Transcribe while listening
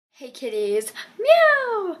Hey kitties,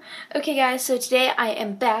 meow! Okay guys, so today I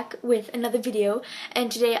am back with another video,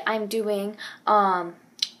 and today I'm doing 5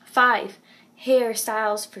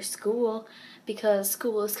 hairstyles for school because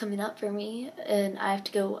school is coming up for me and I have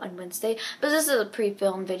to go on Wednesday. But this is a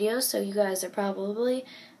pre-filmed video, so you guys are probably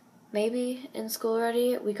maybe in school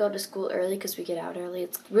already. We go to school early because we get out early.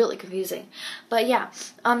 It's really confusing. But yeah,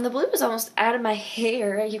 the blue is almost out of my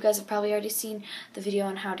hair. You guys have probably already seen the video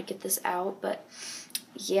on how to get this out, but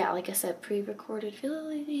yeah, like I said, pre-recorded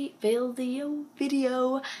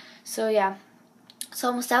video. So yeah, it's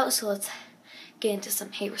almost out, so let's get into some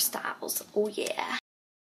hairstyles. Oh yeah.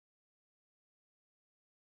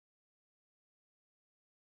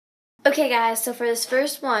 Okay guys, so for this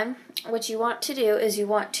first one, what you want to do is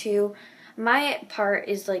my part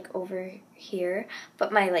is like over here,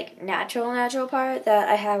 but my like natural part that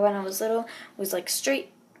I had when I was little was like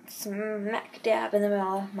straight smack dab in the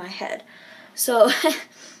middle of my head. So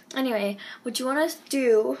anyway, what you want to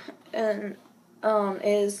do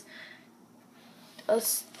is a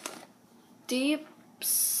deep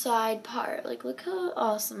side part. Like, look how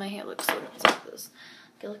awesome my hair looks when it's like this.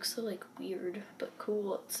 It looks so like weird but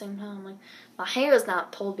cool at the same time. Like, my hair is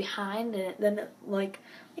not pulled behind, and then it, like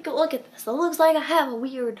look at this. It looks like I have a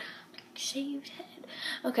weird shaved head.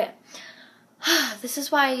 Okay. This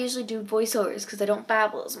is why I usually do voiceovers, because I don't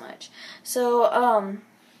babble as much. So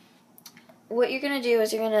what you're gonna do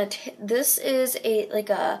is this is like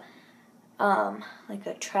a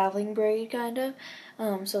traveling braid kind of.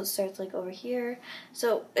 So it starts like over here.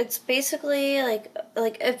 So it's basically like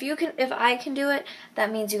if I can do it,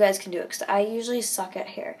 that means you guys can do it, because I usually suck at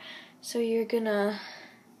hair. So you're gonna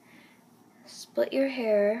split your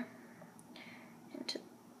hair into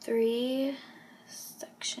 3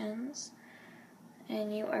 sections,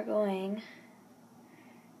 and you are going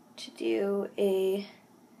to do a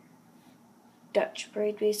Dutch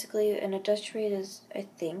braid, basically. And a Dutch braid is, I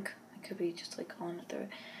think, I could be just like calling it the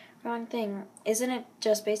wrong thing. Isn't it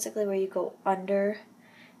just basically where you go under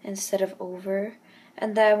instead of over?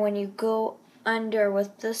 And then when you go under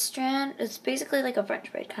with this strand, it's basically like a French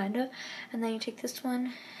braid kind of. And then you take this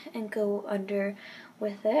one and go under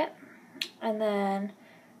with it. And then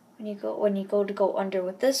when you go to go under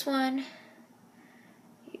with this one,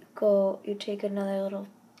 you take another little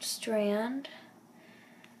strand,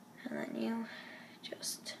 and then you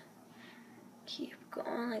just keep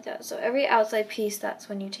going like that. So every outside piece, that's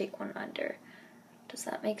when you take one under. Does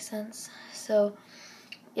that make sense? So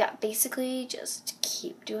yeah, basically just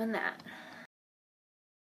keep doing that.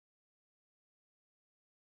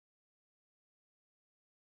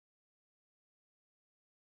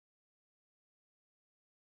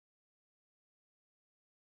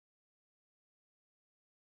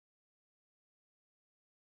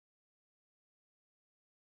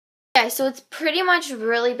 Yeah, so it's pretty much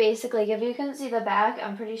really basic. Like, if you can see the back,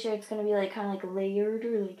 I'm pretty sure it's going to be like kind of like layered,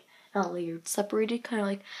 or like not layered, separated, kind of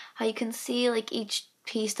like how you can see like each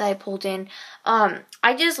piece that I pulled in.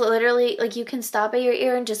 I just literally, like, you can stop at your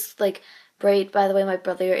ear and just like braid. By the way, my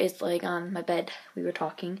brother is like on my bed. We were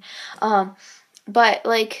talking. But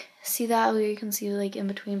like, see that where you can see like in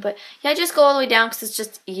between. But yeah, just go all the way down because it's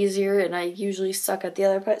just easier, and I usually suck at the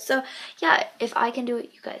other part. So yeah, if I can do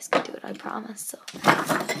it, you guys can do it, I promise. So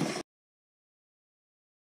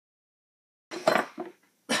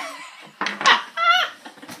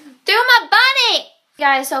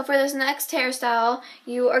guys, so for this next hairstyle,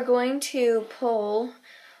 you are going to pull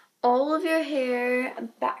all of your hair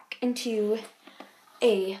back into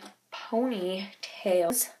a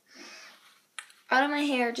ponytail. Out of my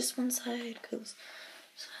hair, just one side, because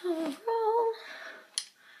so wrong.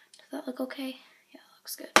 Does that look okay? Yeah, it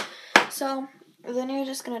looks good. So then you're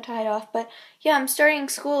just gonna tie it off. But yeah, I'm starting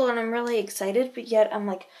school and I'm really excited, but yet I'm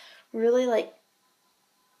like really like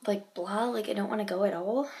blah, like I don't want to go at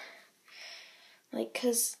all. Like,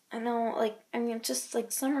 cause I know, like, I mean, just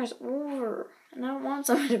like summer's over, and I don't want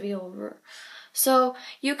summer to be over. So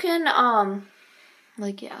you can,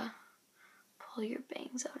 like, yeah, pull your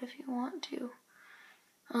bangs out if you want to.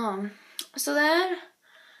 So then,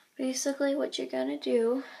 basically, what you're gonna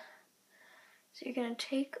do is you're gonna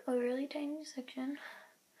take a really tiny section.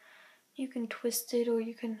 You can twist it, or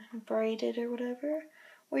you can braid it, or whatever,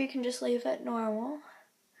 or you can just leave it normal.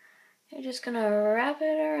 You're just gonna wrap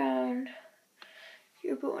it around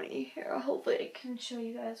your pony here. Hopefully I can show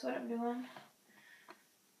you guys what I'm doing.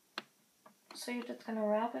 So you're just gonna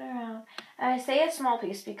wrap it around. And I say a small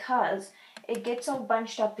piece because it gets all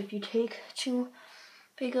bunched up if you take too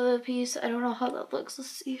big of a piece. I don't know how that looks. Let's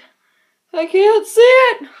see. I can't see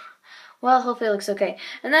it! Well, hopefully it looks okay.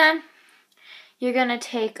 And then you're gonna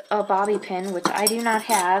take a bobby pin, which I do not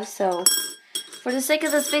have, so for the sake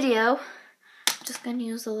of this video, I'm just gonna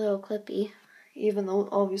use a little clippy, even though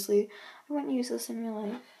obviously I wouldn't use this in real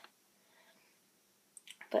life.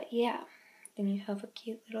 But yeah, then you have a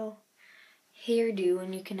cute little hairdo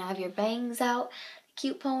and you can have your bangs out,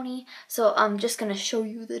 cute pony. So I'm just gonna show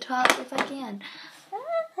you the top if I can.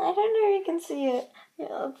 I don't know if you can see it. Yeah,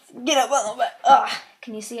 let's get up a little bit.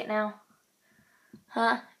 Can you see it now?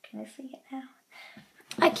 Huh? Can you see it now?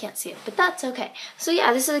 I can't see it, but that's okay. So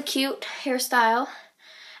yeah, this is a cute hairstyle.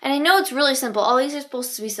 And I know it's really simple. All these are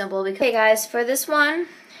supposed to be simple because, okay guys, for this one,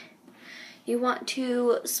 you want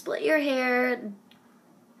to split your hair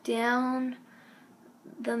down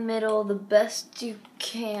the middle the best you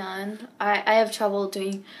can. I have trouble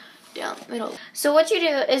doing down the middle. So what you do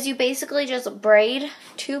is you basically just braid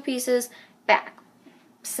 2 pieces back.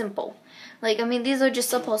 Simple. Like, I mean, these are just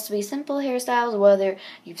supposed to be simple hairstyles, whether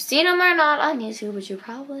you've seen them or not on YouTube, which you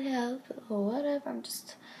probably have, or whatever. I'm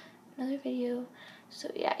just another video. So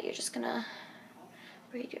yeah, you're just gonna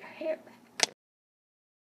braid your hair back.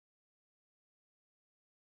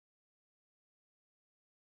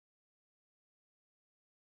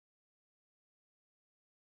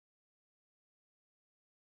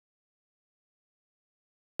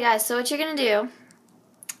 Guys, so what you're gonna do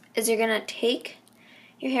is you're gonna take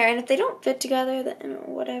your hair, and if they don't fit together, then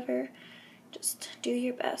whatever, just do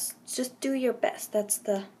your best. Just do your best. That's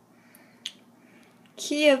the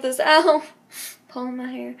key of this. Ow! Pulling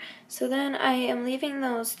my hair. So then I am leaving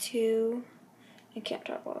those 2. I can't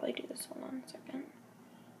talk while I do this. Hold on a second.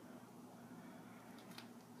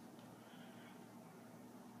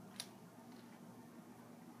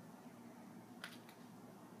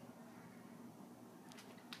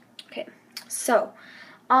 Okay, so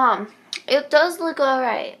it does look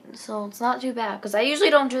alright, so it's not too bad, because I usually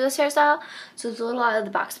don't do this hairstyle, so it's a little out of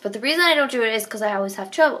the box. But the reason I don't do it is because I always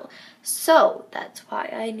have trouble, so that's why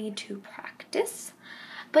I need to practice.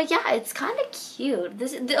 But yeah, it's kind of cute.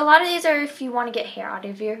 A lot of these are if you want to get hair out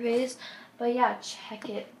of your face, but yeah, check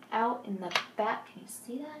it out in the back. Can you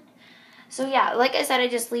see that? So yeah, like I said, I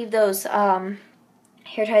just leave those hair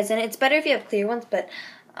ties in. It's better if you have clear ones, but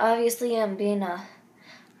obviously I'm doing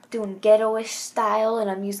ghetto-ish style,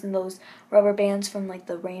 and I'm using those rubber bands from like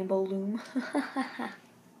the Rainbow Loom.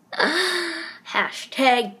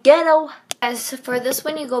 Hashtag ghetto. As for this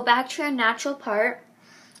one, you go back to your natural part,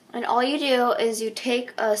 and all you do is you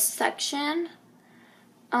take a section,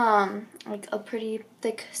 like a pretty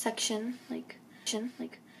thick section, really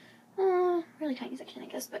tiny section, I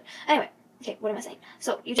guess, but anyway. Okay, what am I saying?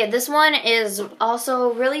 So, this one is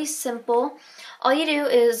also really simple. All you do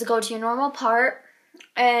is go to your normal part,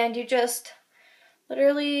 and you just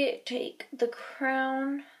literally take the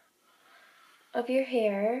crown of your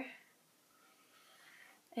hair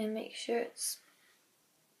and make sure it's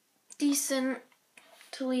decently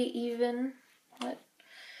even.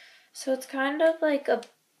 So it's kind of like a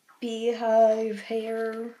beehive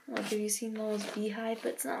hair. Like, have you seen those beehive?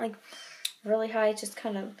 But it's not like really high, it's just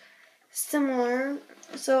kind of similar.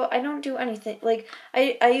 So I don't do anything. Like,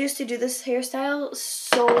 I used to do this hairstyle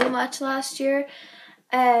so much last year,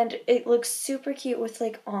 and it looks super cute with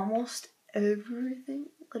like almost everything,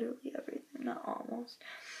 literally everything, not almost.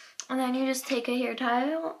 And then you just take a hair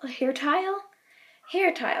tie,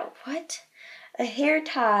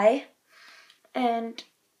 and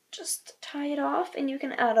just tie it off, and you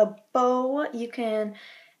can add a bow, you can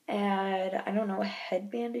add, I don't know, a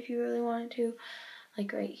headband if you really wanted to,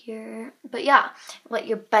 like right here. But yeah, let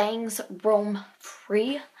your bangs roam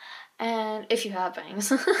free, and if you have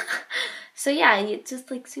bangs. So yeah, it's just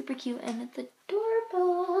like super cute and it's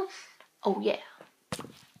adorable. Oh yeah.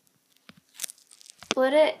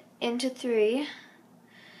 Split it into 3,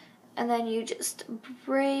 and then you just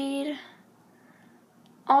braid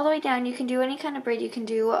all the way down. You can do any kind of braid. You can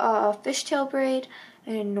do a fishtail braid,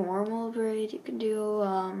 a normal braid. You can do,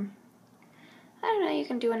 I don't know, you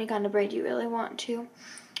can do any kind of braid you really want to.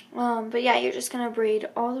 But yeah, you're just going to braid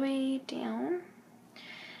all the way down.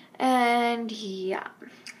 And yeah,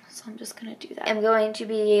 so I'm just going to do that. I'm going to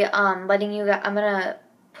be letting you guys, I'm going to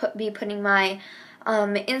be putting my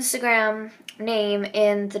Instagram name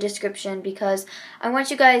in the description, because I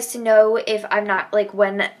want you guys to know if I'm not, like,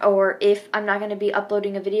 when or if I'm not going to be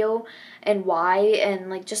uploading a video and why,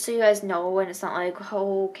 and like just so you guys know, and it's not like,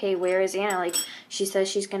 oh, okay, where is Anna, like she says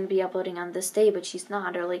she's going to be uploading on this day but she's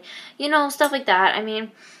not, or like, you know, stuff like that. I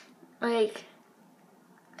mean, like,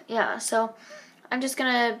 yeah, so I'm just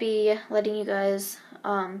going to be letting you guys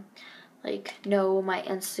like know my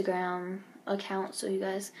Instagram account so you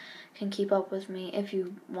guys can keep up with me if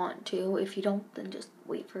you want to. If you don't, then just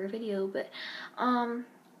wait for a video. But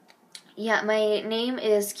Yeah, my name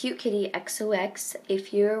is Cute Kitty XOX,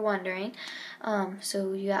 if you're wondering.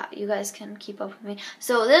 So yeah, you guys can keep up with me.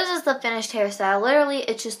 So this is the finished hairstyle. Literally,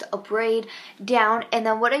 it's just a braid down, and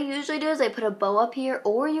then what I usually do is I put a bow up here,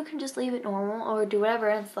 or you can just leave it normal, or do whatever.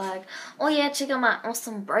 And it's like, oh yeah, check out my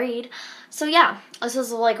awesome braid. So yeah, this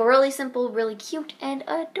is like really simple, really cute, and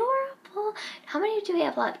adorable. How many do we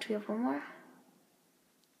have left? Do we have one more?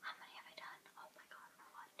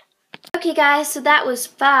 Okay guys, so that was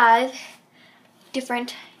 5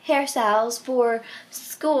 different hairstyles for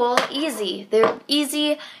school. Easy. They're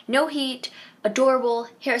easy, no heat, adorable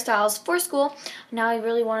hairstyles for school. Now I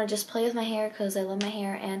really want to just play with my hair because I love my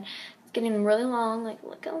hair and it's getting really long. Like,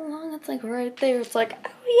 look how long it's like right there. It's like,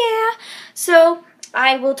 oh yeah. So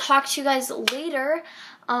I will talk to you guys later.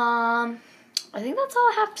 I think that's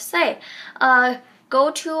all I have to say. Go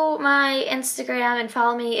to my Instagram and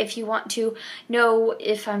follow me if you want to know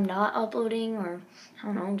if I'm not uploading, or I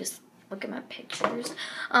don't know, just look at my pictures.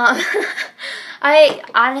 I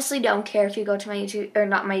honestly don't care if you go to my YouTube, or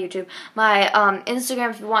not my YouTube, my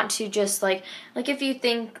Instagram, if you want to just like if you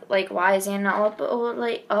think like, why is Anna not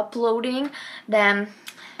uploading, then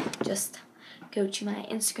just go to my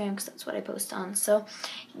Instagram because that's what I post on. So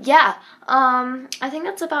yeah, I think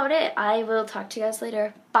that's about it. I will talk to you guys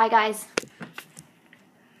later. Bye guys.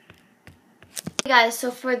 Hey guys, so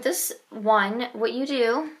for this one, what you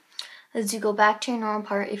do is you go back to your normal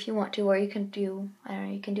part if you want to, or you can do, I don't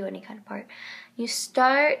know, you can do any kind of part. You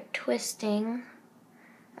start twisting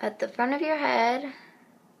at the front of your head,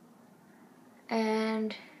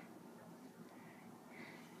 and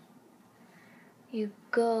you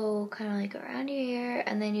go kind of like around your ear,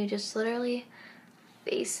 and then you just literally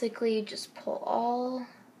basically just pull all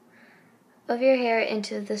of your hair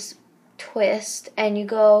into this twist, and you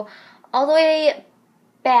go all the way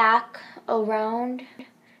back around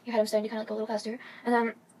your head. I'm starting to kind of go a little faster, and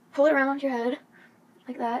then pull it around your head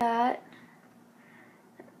like that.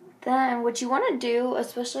 Then what you want to do,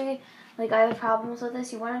 especially like I have problems with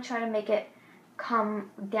this, you want to try to make it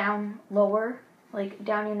come down lower, like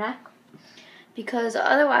down your neck, because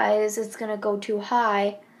otherwise it's gonna go too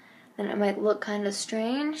high and it might look kind of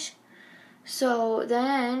strange. So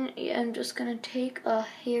then I'm just gonna take a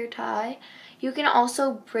hair tie. You can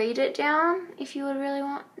also braid it down if you really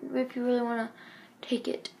want to take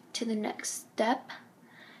it to the next step.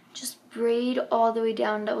 Just braid all the way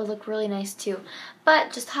down. That would look really nice too.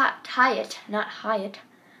 But just tie it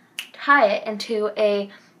into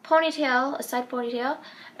a ponytail, a side ponytail,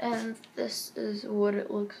 and this is what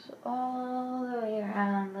it looks all the way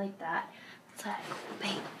around like that. It's like,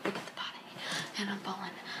 bang, look at the body, and I'm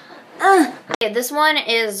falling. Okay, this one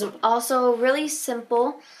is also really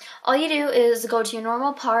simple. All you do is go to your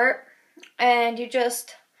normal part, and you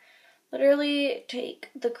just literally take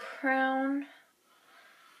the crown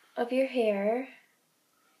of your hair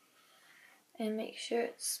and make sure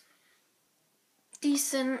it's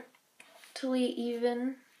decently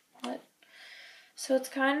even. So it's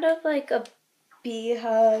kind of like a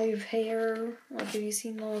beehive hair. Like, have you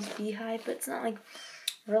seen those beehive? But it's not like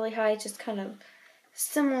really high, it's just kind of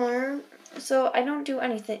similar. So I don't do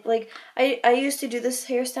anything. Like, I used to do this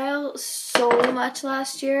hairstyle so much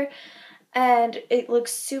last year, and it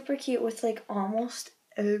looks super cute with like almost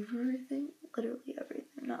everything, literally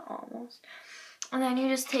everything, not almost. And then you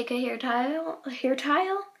just take a hair tie,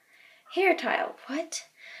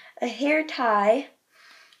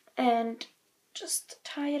 and just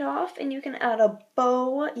tie it off, and you can add a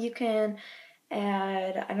bow, you can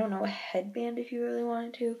add, I don't know, a headband if you really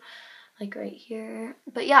wanted to, like right here.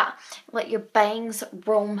 But yeah, let your bangs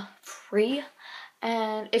roam free,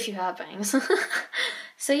 and if you have bangs.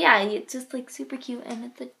 So yeah, it's just like super cute and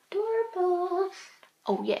it's adorable.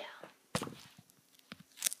 Oh yeah.